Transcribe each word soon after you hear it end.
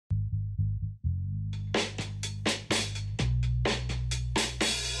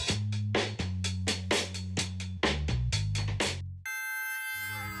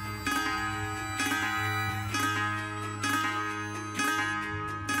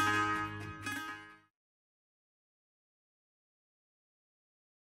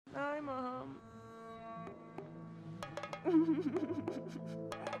Hi, Mom.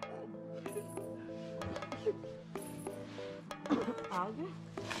 आगे?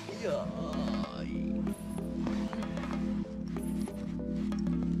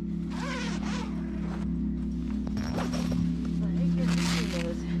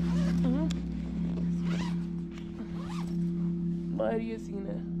 बाहर ये सीन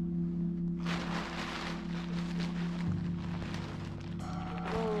है।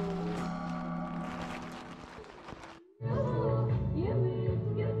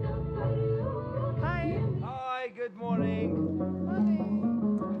 Hi, good morning.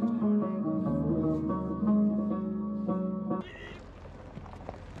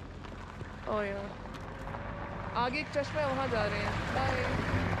 Oh yeah. आगे एक चश्मा है, वहाँ जा रहे हैं। बाय।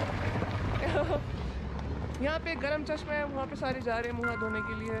 यहाँ पे गर्म चश्मा है, वहाँ पे सारे जा रहे हैं मुँह हाथ धोने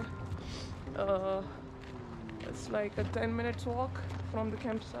के लिए। It's like a 10 minutes walk from the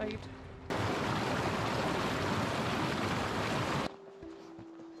campsite.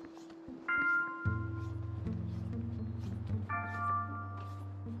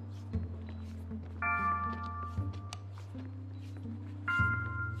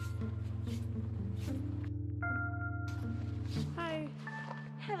 Hi.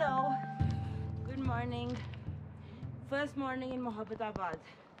 Hello. Good morning. First morning in Mohabbatabad.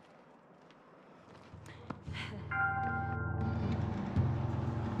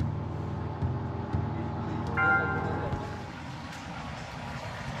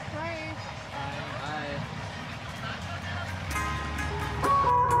 Hi.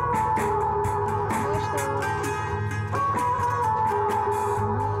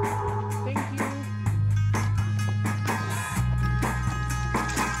 Thank you.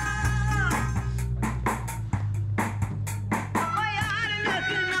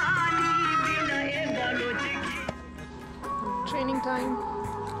 Training time.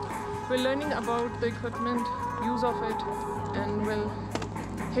 We're learning about the equipment, use of it, and we'll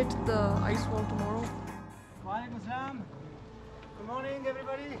hit the ice wall tomorrow. Walaikum assalam. Good morning,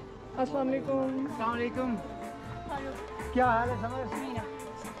 everybody. Assalamualaikum. Assalamualaikum. क्या हाल है summer?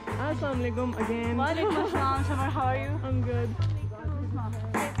 Assalamualaikum again. Walaikum assalam, Samar. How are you? I'm good.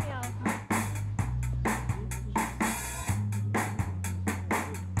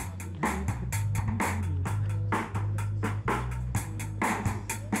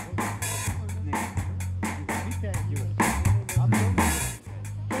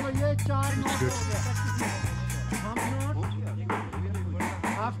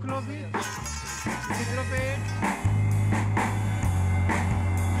 Half close it. Zero page.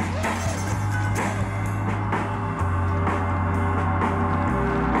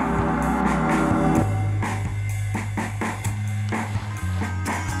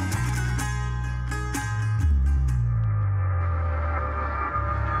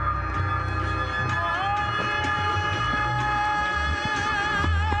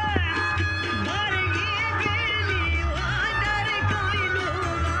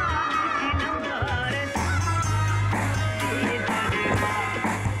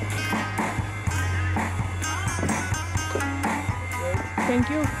 Thank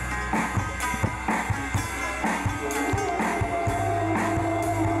you.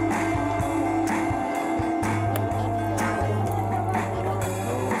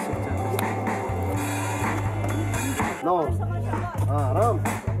 No. Ram.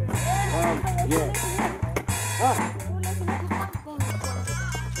 Yeah.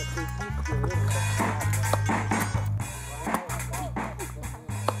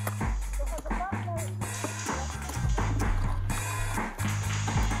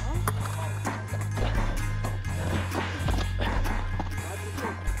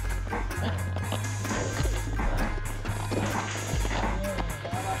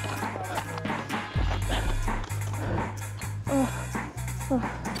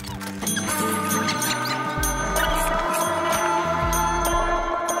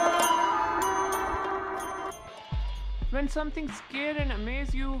 When something scare and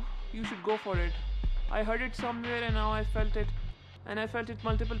amaze you, you should go for it. I heard it somewhere and now I felt it. And I felt it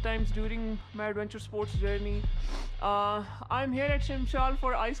multiple times during my adventure sports journey. I'm here at Shimshal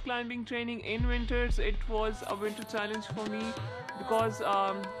for ice climbing training in winters. It was a winter challenge for me because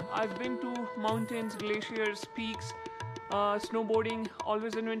I've been to mountains, glaciers, peaks, snowboarding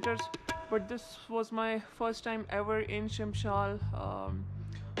always in winters. But this was my first time ever in Shimshal.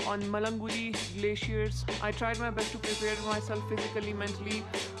 On Malanguri glaciers. I tried my best to prepare myself physically, mentally.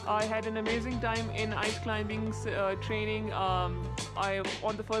 I had an amazing time in ice climbing training. On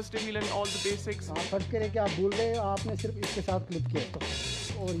the first day we learned all the basics. फर्क करें कि आप भूल गए आपने सिर्फ इसके साथ क्लिप किया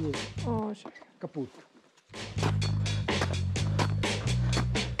और ये Oh shit. कपूत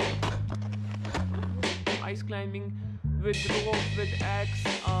ice climbing with rope, with axe,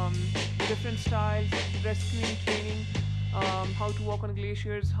 different styles, rescuing training, how to walk on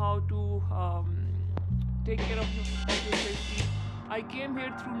glaciers, how to take care of your safety. I came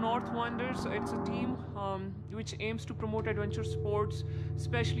here through North Wonders. It's a team which aims to promote adventure sports,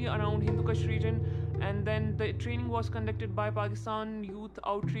 especially around Hindu Kush region. And then the training was conducted by Pakistan Youth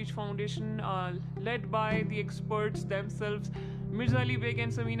Outreach Foundation, led by the experts themselves, Mirza Ali Baig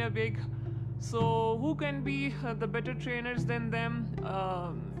and Samar Baig. So who can be the better trainers than them?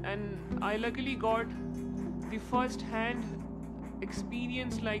 And I luckily got the first-hand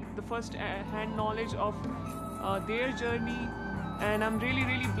experience, like the first-hand knowledge of their journey. And I'm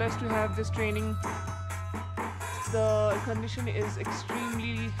really blessed to have this training. The condition is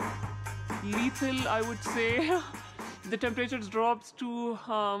extremely lethal, I would say. The temperature drops to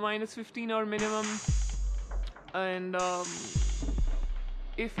 -15 or minimum, and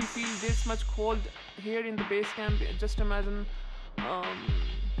if you feel this much cold here in the base camp, just imagine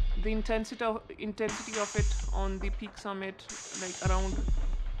the intensity of it on the peak summit, like around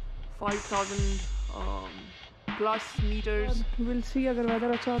 5,000 plus meters. We'll see agar weather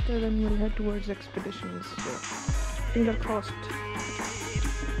acha hota hai, then we'll head towards expeditions. So, finger crossed.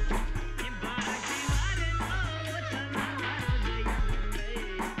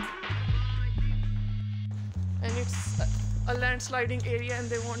 And it's a landsliding area and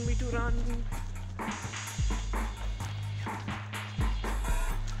they want me to run.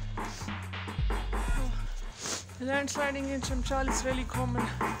 Landsliding in Shimshal is really common,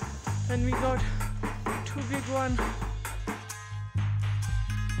 and we got two big one.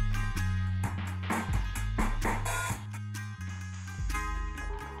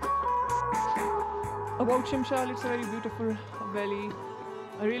 About Shimshal, it's a very beautiful valley,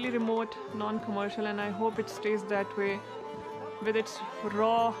 really remote, non-commercial, and I hope it stays that way with its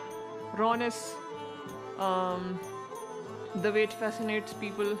rawness, the way it fascinates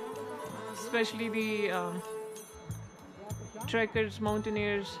people, especially the trekkers,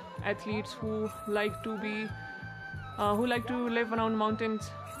 mountaineers, athletes who like to live around mountains.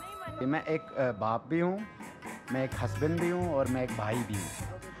 मैं एक बाप भी हूँ, मैं एक husband भी हूँ और मैं एक भाई भी हूँ।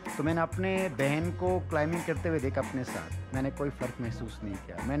 तो मैंने अपने बहन को क्लाइंबिंग करते हुए देखा अपने साथ, मैंने कोई फ़र्क महसूस नहीं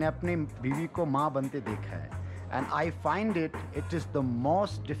किया। मैंने अपनी बीवी को माँ बनते देखा है, and I find it is the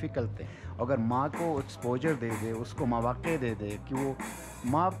most difficult thing. अगर माँ को एक्सपोजर दे दे, उसको मौक़े दे दे कि वो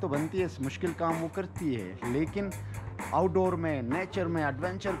माँ तो बनती है, मुश्किल काम वो करती है, लेकिन आउटडोर में, नेचर में,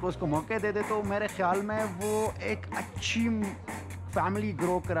 एडवेंचर को उसको मौके दे दे, तो मेरे ख़्याल में वो एक अच्छी फैमिली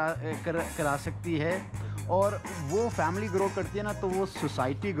ग्रो करा सकती है। और वो फैमिली ग्रो करती है ना, तो वो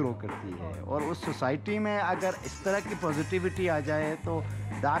सोसाइटी ग्रो करती है, और उस सोसाइटी में अगर इस तरह की पॉजिटिविटी आ जाए तो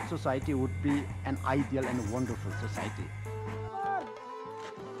that society would be an ideal and wonderful society.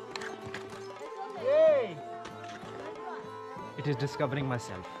 It is discovering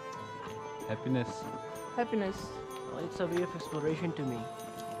myself. Happiness. Well, it's a way of exploration to me.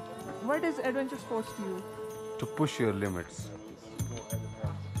 What is adventure sports to you? To push your limits.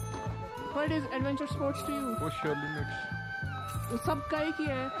 What is adventure sports to you? Push your limits. सब का एक ही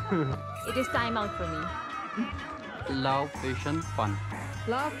है. It is time out for me. Love, passion, fun.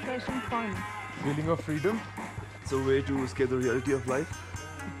 Love, passion, fun. Feeling of freedom. It's a way to escape the reality of life.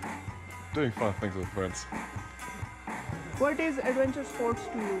 Doing fun things with friends. What is adventure sports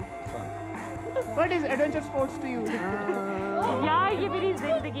to you? What is adventure sports to you? Yeah, ये मेरी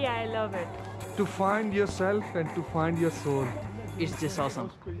जिंदगी, I love it. To find yourself and to find your soul. It's just awesome.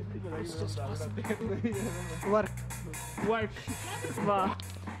 It's just awesome. Work. Wow.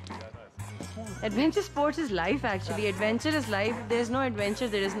 Adventure sports is life actually. Adventure is life. If there's no adventure,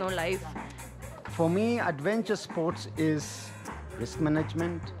 there is no life. For me, adventure sports is risk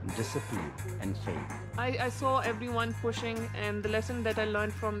management, discipline, and faith. I saw everyone pushing, and the lesson that I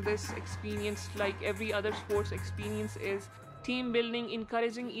learned from this experience, like every other sports experience, is team building,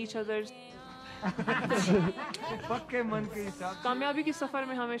 encouraging each other. पक्के मन के हिसाब। कामयाबी के सफ़र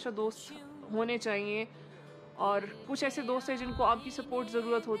में हमेशा दोस्त होने चाहिए, और कुछ ऐसे दोस्त हैं जिनको आपकी सपोर्ट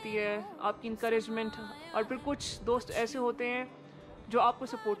ज़रूरत होती है, आपकी इंकरेजमेंट, और फिर कुछ दोस्त ऐसे होते हैं जो आपको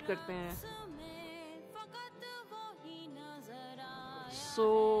सपोर्ट करते हैं. So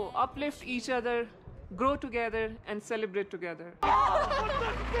uplift each other, grow together and celebrate together.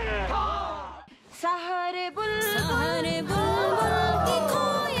 सहारे बुलबुल की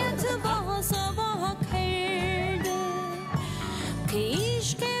खोयत बहुत खैर